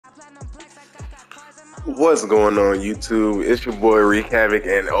What's going on YouTube? It's your boy Rick Havoc,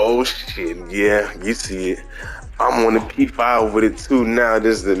 and oh shit, yeah, you see it. I'm on the P5 with it too now.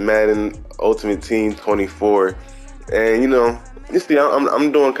 This is the Madden Ultimate Team 24, and you see,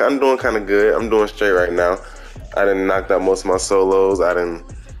 I'm doing kind of good. I'm doing straight right now. I done knocked out most of my solos. I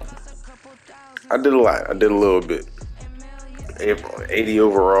did a lot. I did a little bit. 80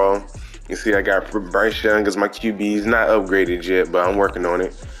 overall. You see, I got Bryce Young as my QB. He's not upgraded yet, but I'm working on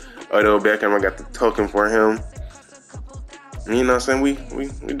it. Odell Beckham, I got the token for him. You know what I'm saying? We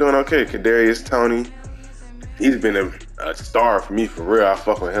doing okay. Kadarius Toney, he's been a star for me for real. I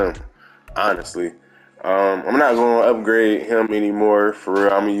fuck with him, honestly. I'm not going to upgrade him anymore for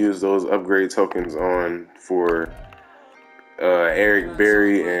real. I'm gonna use those upgrade tokens for Eric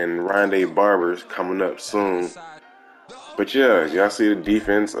Berry and Rondé Barber's coming up soon. But yeah, y'all see the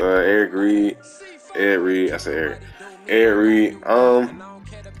defense. Ed Reed. I said Ed Reed.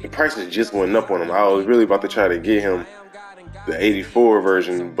 The prices just went up on him. I was really about to try to get him the 84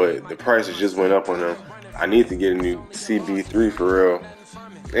 version, but the prices just went up on him. I need to get a new CB3 for real.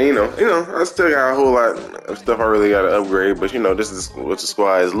 And I still got a whole lot of stuff I really got to upgrade, but this is what the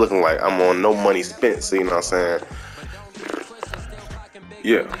squad is looking like. I'm on no money spent, so you know what I'm saying?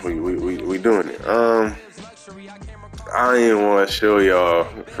 Yeah, we doing it. I didn't want to show y'all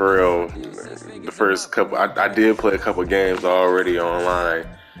for real the first couple. I did play a couple games already online,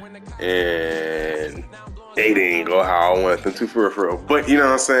 and they didn't go how I wanted them to for real. But you know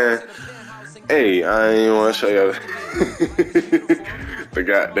what I'm saying? Hey, I didn't want to show y'all the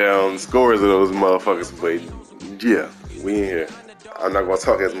goddamn scores of those motherfuckers. But yeah, we in here. I'm not gonna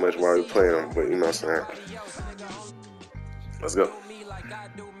talk as much while we playing them, but you know what I'm saying? Let's go.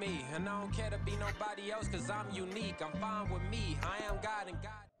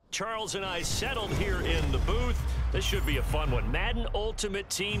 Charles and I settled here in the booth. This should be a fun one. Madden Ultimate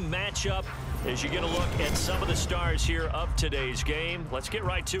Team matchup as you get a look at some of the stars here of today's game. Let's get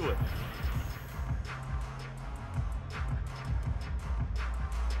right to it.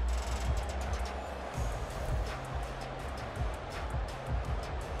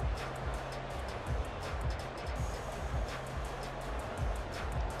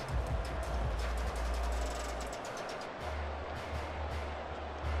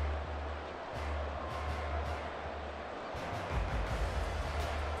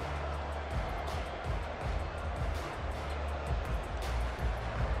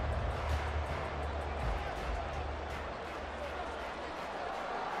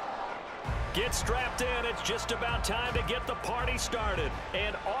 Get strapped in. It's just about time to get the party started.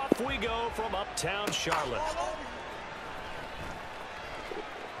 And off we go from uptown Charlotte.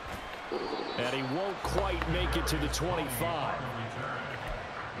 And he won't quite make it to the 25.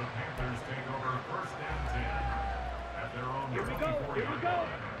 Here we go. Here we go.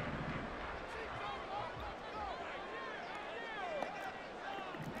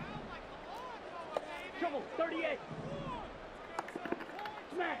 Trouble, 38.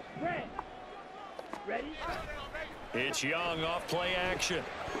 Smash, red. Ready? It's Young off play action.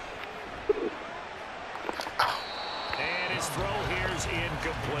 And his throw here's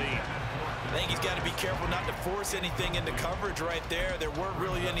incomplete. I think he's got to be careful not to force anything into coverage right there. There weren't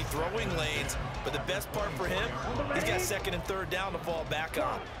really any throwing lanes, but the best part for him, he's got second and third down to fall back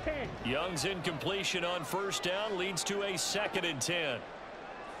on. Young's incompletion on first down leads to a 2nd and 10.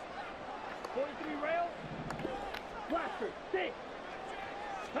 43 rail. Blaster, 6.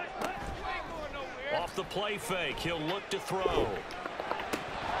 Off the play fake, he'll look to throw.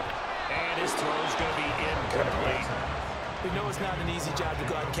 And his throw's going to be incomplete. We know it's not an easy job to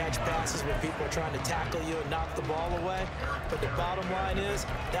go out and catch passes when people are trying to tackle you and knock the ball away. But the bottom line is,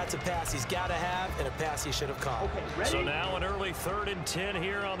 that's a pass he's got to have and a pass he should have caught. Okay, so now an early 3rd and 10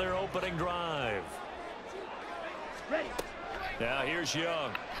 here on their opening drive. Ready. Now here's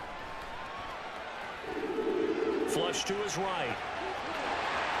Young. Flush to his right.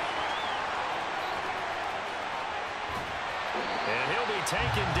 And he'll be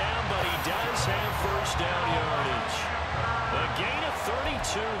taken down, but he does have first down yardage. A gain of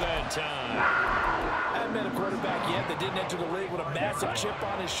 32 that time. I haven't met a quarterback yet that didn't enter the league with a massive chip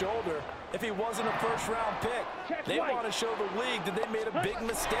on his shoulder. If he wasn't a first-round pick, they want to show the league that they made a big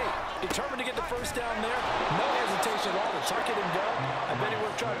mistake. Determined to get the first down there, no hesitation at all to tuck it and go. I bet he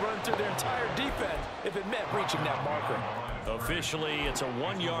would have tried running through their entire defense if it meant reaching that marker. Officially, it's a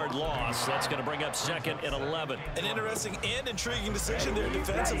 1-yard loss. That's going to bring up 2nd and 11. An interesting and intriguing decision there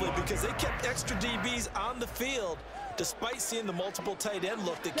defensively because they kept extra DBs on the field despite seeing the multiple tight end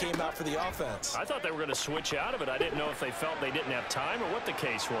look that came out for the offense. I thought they were going to switch out of it. I didn't know if they felt they didn't have time or what the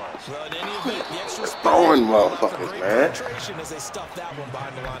case was. Well, in any event, the extra speed Throwing allowed for motherfuckers, great man. penetration as they stuffed that one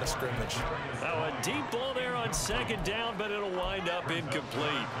behind the line of scrimmage. Now a deep ball there on second down, but it'll wind up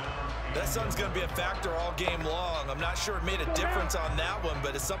incomplete. That sun's going to be a factor all game long. I'm not sure it made a difference on that one,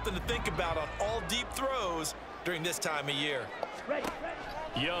 but it's something to think about on all deep throws during this time of year. Ready.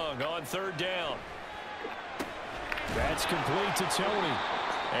 Young on third down. That's complete to Tony.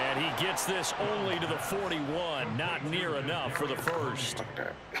 And he gets this only to the 41. Not near enough for the first.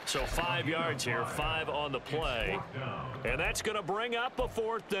 So 5 yards here, 5 on the play. And that's going to bring up a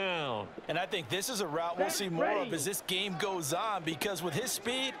fourth down. And I think this is a route we'll see more of as this game goes on, because with his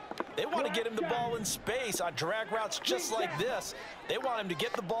speed, they want to get him the ball in space on drag routes just like this. They want him to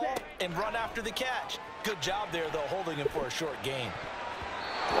get the ball and run after the catch. Good job there, though, holding him for a short gain.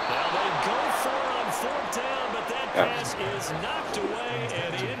 Now they go for it on fourth down, but that pass is knocked away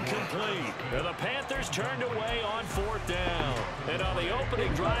and incomplete. And the Panthers turned away on fourth down. And on the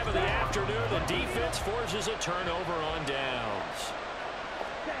opening drive of the afternoon, the defense forces a turnover on downs.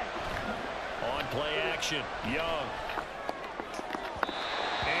 On play action, Young.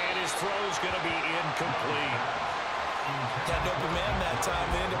 And his throw's going to be incomplete. Had an open man that time.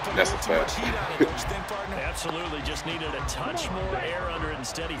 They ended up putting a little too much heat on it, don't you think, partner? Absolutely. Just needed a touch more air under it.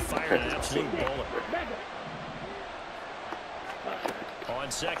 Instead, he fired an absolute bullet. On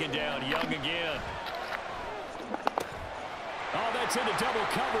second down, Young again. Oh, that's into double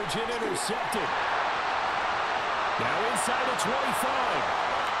coverage and intercepted. Now inside the 25.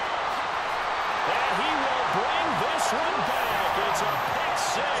 And he will bring this one back. It's a pick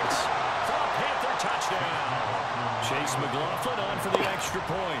six for a Panther touchdown. Chase McLaughlin on for the extra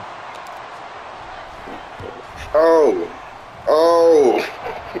point. Oh.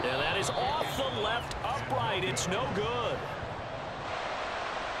 And that is off the left upright. It's no good.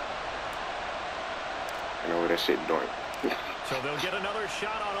 I know what that shit doing. So they'll get another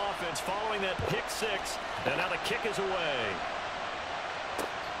shot on offense following that pick six. And now the kick is away.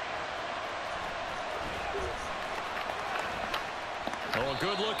 Oh, a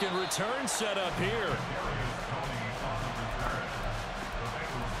good-looking return set up here.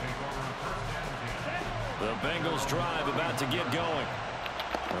 The Bengals drive about to get going.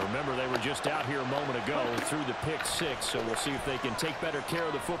 Now remember, they were just out here a moment ago through the pick six, so we'll see if they can take better care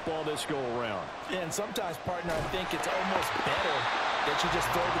of the football this go-around. And sometimes, partner, I think it's almost better that you just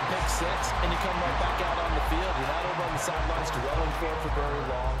throw the pick six and you come right back out on the field. You're not over on the sidelines dwelling for very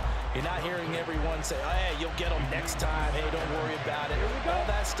long. You're not hearing everyone say, oh, hey, you'll get them next time. Hey, don't worry about it. All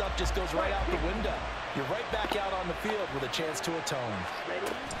that stuff just goes right out the window. You're right back out on the field with a chance to atone.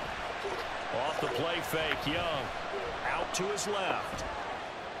 Off the play fake, Young. Out to his left.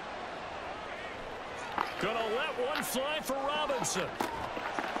 Gonna let one fly for Robinson.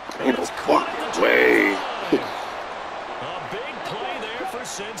 Ain't no fucking way. A big play there for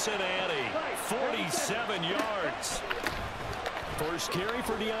Cincinnati. 47 yards. First carry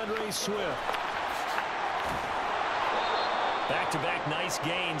for DeAndre Swift. Back-to-back nice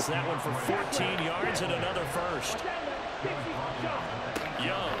gains. That one for 14 yards and another first.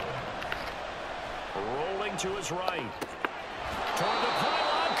 Young. Rolling to his right. Toward the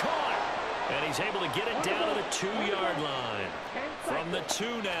pylon, caught. And he's able to get it down to the 2-yard line. From the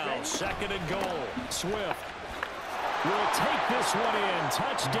 2 now, second and goal. Swift will take this one in.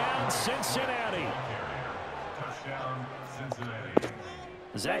 Touchdown, Cincinnati.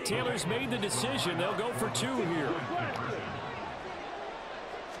 Zach Taylor's made the decision. They'll go for 2 here.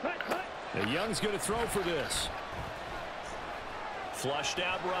 Now Young's going to throw for this. Flushed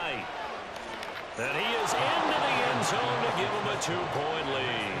out right. And he is into the end zone to give him a 2-point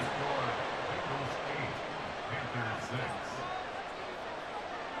lead.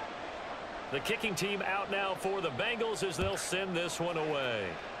 The kicking team out now for the Bengals as they'll send this one away.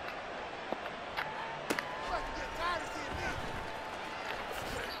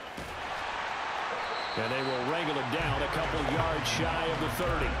 And they will wrangle it down a couple yards shy of the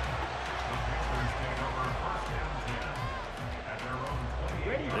 30.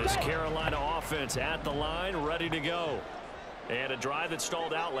 This Carolina offense at the line, ready to go. And a drive that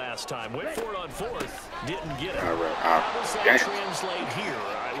stalled out last time. Went for it on fourth. Didn't get it. How does that translate here?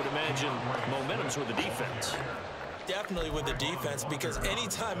 I would imagine momentum's with the defense. Definitely with the defense, because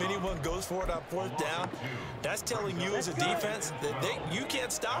anytime anyone goes for it on fourth down, that's telling you as a defense that you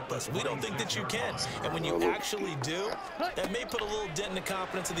can't stop us. We don't think that you can. And when you actually do, that may put a little dent in the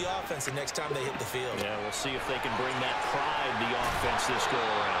confidence of the offense the next time they hit the field. Yeah, we'll see if they can bring that pride the offense this go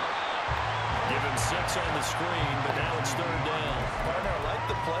around. Give him 6 on the screen, but now it's third down. Partner, I like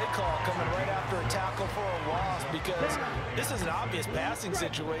the play call coming right after a tackle for a loss, because this is an obvious passing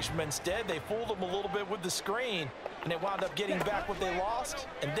situation, but instead they fooled them a little bit with the screen, and they wound up getting back what they lost,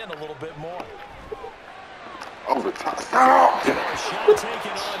 and then a little bit more. Over top. Shot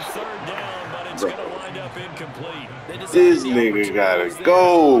taken on third down, but it's going to wind up incomplete. This nigga gotta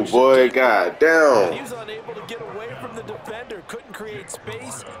go, boy. God damn. He was unable to get away from the defender, couldn't create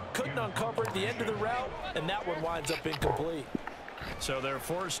space, couldn't uncover the end of the route, and that one winds up incomplete. So they're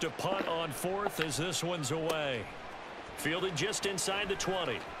forced to punt on fourth as this one's away. Fielded just inside the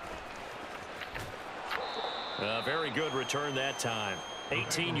 20. A very good return that time.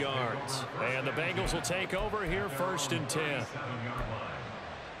 18 yards. And the Bengals will take over here 1st and 10.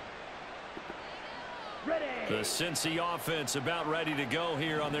 The Cincy offense about ready to go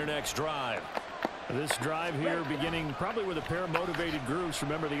here on their next drive. This drive here beginning probably with a pair of motivated groups.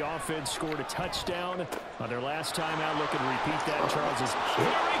 Remember, the offense scored a touchdown on their last time out. Looking to repeat that. Charles is here.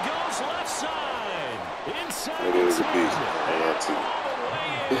 He goes left side. Inside. It is a beast. All the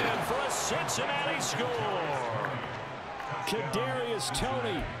way in for a Cincinnati score. Kadarius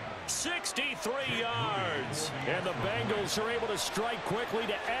Toney, 63 yards. And the Bengals are able to strike quickly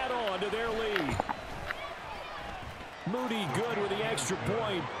to add on to their lead. Moody good with the extra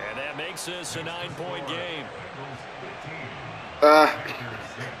point. And that makes this a 9-point game.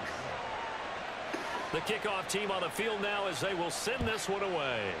 The kickoff team on the field now as they will send this one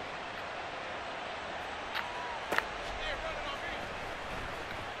away.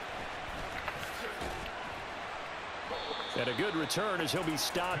 And a good return as he'll be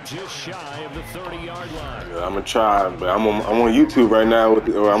stopped just shy of the 30-yard line. Yeah, I'm gonna try, but I'm on YouTube right now,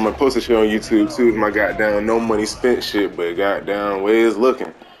 or I'm gonna post a shit on YouTube too. My goddamn no money spent shit, but goddamn way it's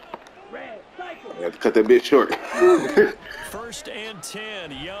looking. I have to cut that bit short. 1st and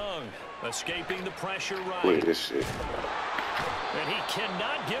 10, Young escaping the pressure right. Look at this shit. And he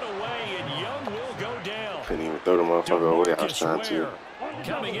cannot get away, and Young will go down. Couldn't even throw the motherfucker away. I was trying to.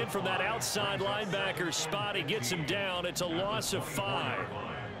 Coming in from that outside linebacker spot, he gets him down. It's a loss of 5.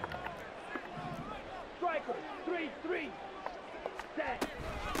 Striker, 3-3. Set.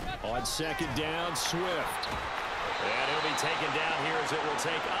 On 2nd down, Swift. And he'll be taken down here as it will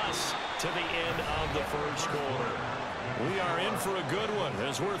take us to the end of the 1st quarter. We are in for a good one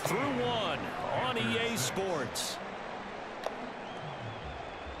as we're through one on EA Sports.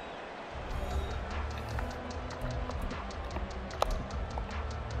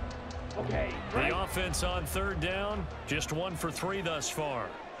 Okay. The offense on 3rd down, just 1 for 3 thus far.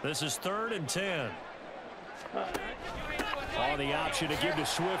 This is 3rd and 10. On the option to give to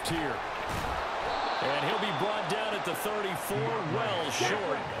Swift here. And he'll be brought down at the 34, well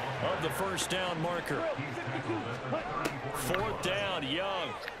short of the 1st down marker. 4th down,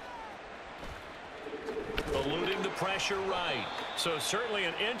 Young. Eluding the pressure right. So certainly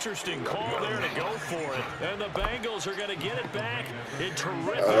an interesting call there to go for it. And the Bengals are going to get it back in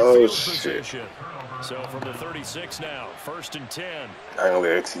terrific field position. So from the 36 now, 1st and 10. I ain't gonna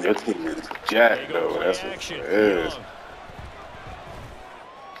let your team is jacked though. That's what it is.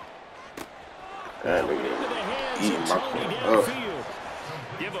 That nigga eating my point up.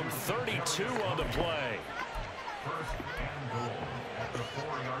 Give him 32 on the play.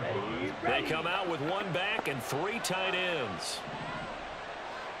 They come out with 1 back and 3 tight ends.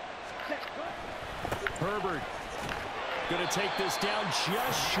 Herbert going to take this down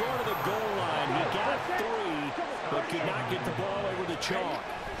just short of the goal line. He got 3, but could not get the ball over the chalk.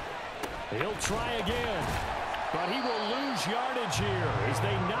 He'll try again, but he will lose yardage here as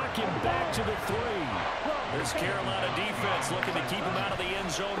they knock him back to the 3. This Carolina defense looking to keep him out of the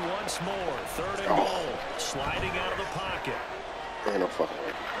end zone once more. 3rd and goal, sliding out of the pocket. Ain't no fucking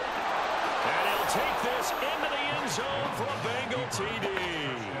way. And he'll take this into the end zone for a Bengal TD.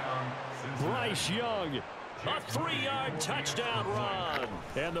 Bryce Young, a 3-yard touchdown run.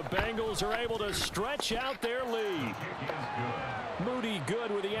 And the Bengals are able to stretch out their lead. Moody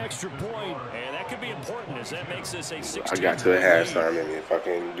good with the extra point. And that could be important as that makes this a 16-point I got to the halftime, and if I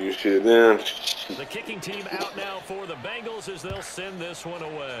can do shit then. The kicking team out now for the Bengals as they'll send this one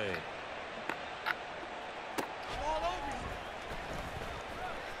away.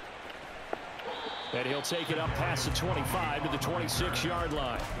 And he'll take it up past the 25 to the 26-yard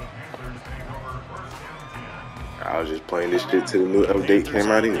line. I was just playing this shit till the new update came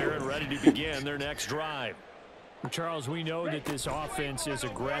out anyway. Ready to begin their next drive. Charles, we know that this offense is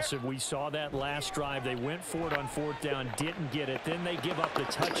aggressive. We saw that last drive. They went for it on 4th down, didn't get it. Then they give up the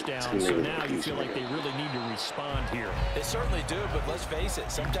touchdown. So now you feel like they really need to respond here. They certainly do, but let's face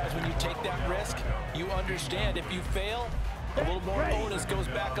it. Sometimes when you take that risk, you understand if you fail, a little more onus goes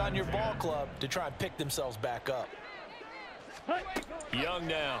back on your ball club to try and pick themselves back up. Young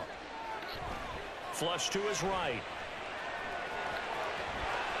now. flush to his right.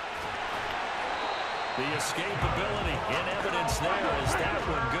 The escapability in evidence there as that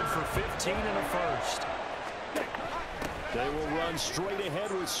one good for 15 and a first. They will run straight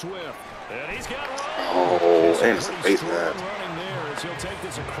ahead with Swift. And he's got room. Oh, and it's a face mask. Running there as he'll take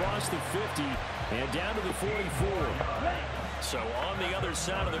this across the 50 and down to the 44. So on the other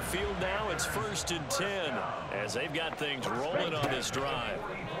side of the field now, it's 1st and 10 as they've got things rolling on this drive.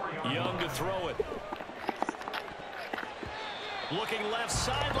 Young to throw it. Looking left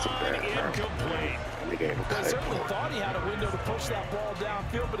sideline, incomplete. I certainly thought he had a window to push that ball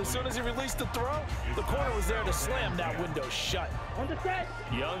downfield, but as soon as he released the throw, the corner was there to slam that window shut.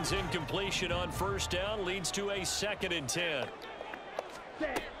 Young's incompletion on 1st down leads to a 2nd and 10.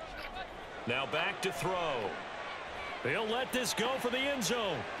 Now back to throw. He'll let this go for the end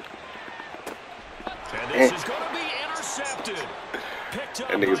zone. And this is going to be intercepted. That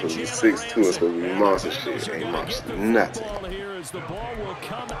nigga's gonna be 6'2", it's gonna be monster shit. Ain't monster nothing. Here as the ball will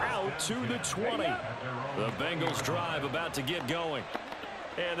come out to the 20. The Bengals drive about to get going.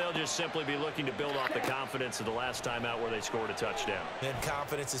 And they'll just simply be looking to build off the confidence of the last time out where they scored a touchdown. And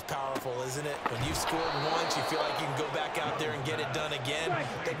confidence is powerful, isn't it? When you've scored once, you feel like you can go back out there and get it done again.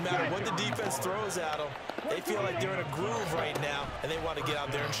 Doesn't matter what the defense throws at them. They feel like they're in a groove right now, and they want to get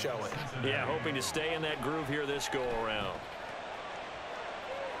out there and show it. Yeah, hoping to stay in that groove here this go-around.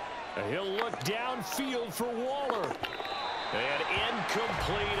 He'll look downfield for Waller. And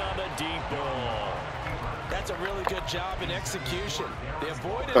incomplete on the deep ball. That's a really good job in execution. They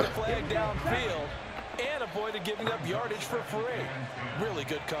avoided the flag downfield and avoided giving up yardage for free. Really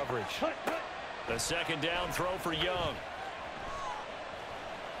good coverage. The 2nd down throw for Young.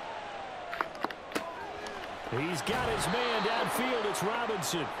 He's got his man downfield. It's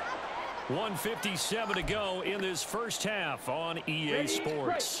Robinson. 1:57 to go in this first half on EA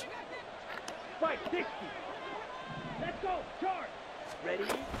Sports. Fight 60. Let's go. Charge. Ready?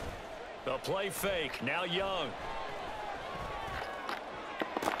 The play fake. Now Young.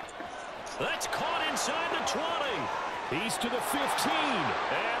 That's caught inside the 20. He's to the 15.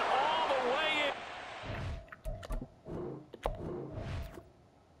 And all the way in.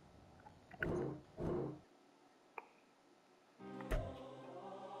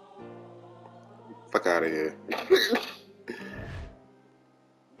 Fuck out of here.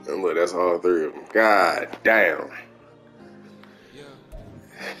 And look, that's all 3 of them. God damn.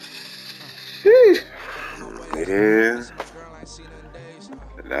 Sheesh. Yeah.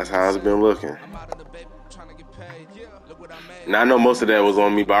 That's how it's been looking. Now I know most of that was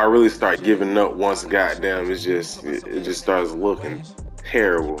on me, but I really start giving up once goddamn it just starts looking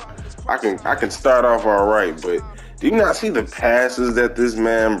terrible. I can start off alright, but do you not see the passes that this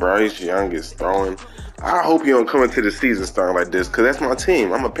man Bryce Young is throwing? I hope you don't come into the season starting like this, because that's my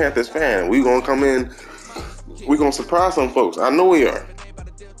team. I'm a Panthers fan. We gonna come in, we gonna surprise some folks. I know we are.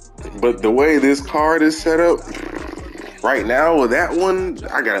 But the way this card is set up right now with that one,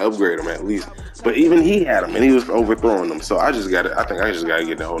 I gotta upgrade him at least. But even he had him and he was overthrowing them. So I think I just gotta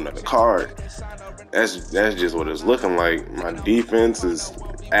get a whole nother card. That's just what it's looking like. My defense is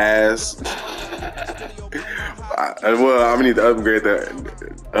ass. Well, I need to upgrade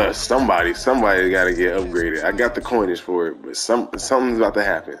that. Somebody gotta get upgraded. I got the coinage for it, but something's about to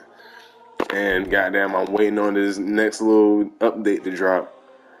happen. And goddamn, I'm waiting on this next little update to drop.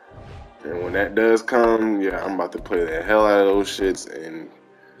 And when that does come, yeah, I'm about to play the hell out of those shits. And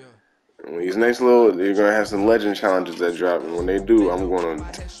when these next little, they're gonna have some legend challenges that drop. And when they do, I'm gonna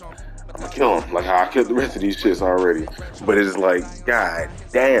kill them like how I killed the rest of these shits already. But it's like, god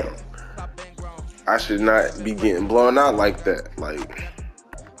damn, I should not be getting blown out like that. Like,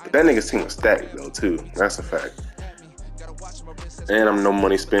 but that nigga's team was stacked though too. That's a fact. And I'm no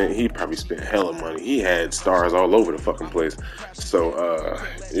money spent. He probably spent hella money. He had stars all over the fucking place. So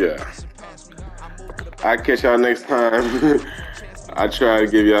yeah. I'll catch y'all next time. I try to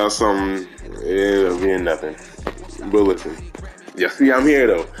give y'all something. It'll be nothing. But listen. Yeah, see, I'm here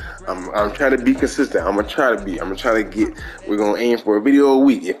though. I'm trying to be consistent. I'm gonna try to get. We're gonna aim for a video a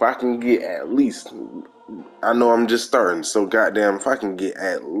week. If I can get at least, I know I'm just starting. So goddamn, if I can get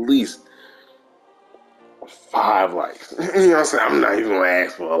at least 5 likes. You know what I'm saying? I'm not even gonna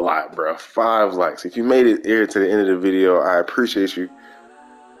ask for a lot, bro. 5 likes. If you made it here to the end of the video, I appreciate you.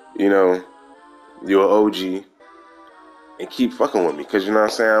 You know, you're an OG. And keep fucking with me, because you know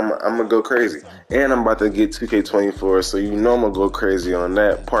what I'm saying, I'm gonna go crazy. And I'm about to get 2K24, so you know I'm gonna go crazy on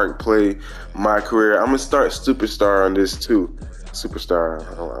that. Park play, my career. I'm gonna start Superstar on this too. Superstar.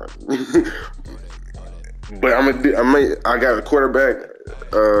 But I got a quarterback.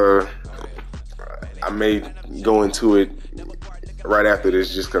 I may go into it right after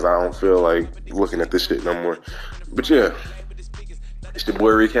this just because I don't feel like looking at this shit no more. But yeah, it's your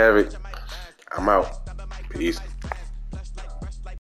boy Rick Havoc. I'm out. Peace.